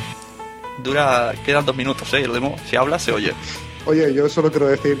 Quedan 2 minutos, el demo. Si hablas, se oye. Oye, yo solo quiero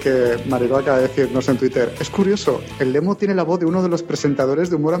decir que Marilo acaba de decirnos en Twitter: es curioso, el demo tiene la voz de uno de los presentadores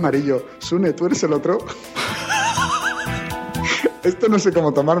de Humor Amarillo. Sune, ¿tú eres el otro? Esto no sé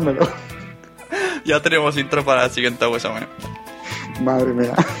cómo tomármelo. Ya tenemos intro para el siguiente Wesome. Madre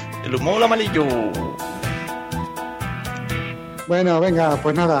mía. El humor amarillo. Bueno, venga,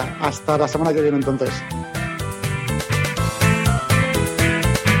 pues nada, hasta la semana que viene entonces.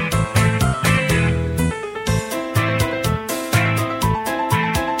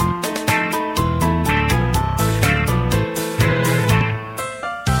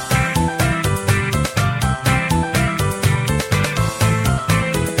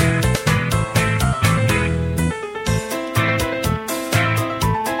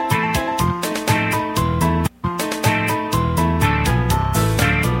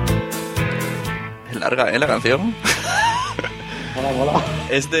 Larga, la canción. Mola.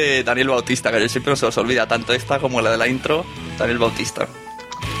 Es de Daniel Bautista, que siempre se os olvida, tanto esta como la de la intro. Daniel Bautista.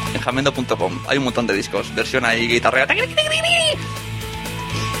 En jamendo.com hay un montón de discos, versión ahí, guitarrea.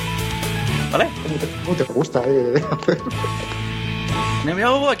 ¿Vale? ¿Cómo te gusta? Me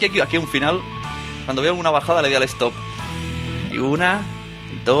veo aquí un final. Cuando veo una bajada le doy al stop. Y 1,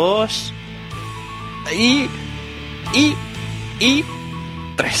 2 y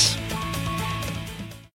 3.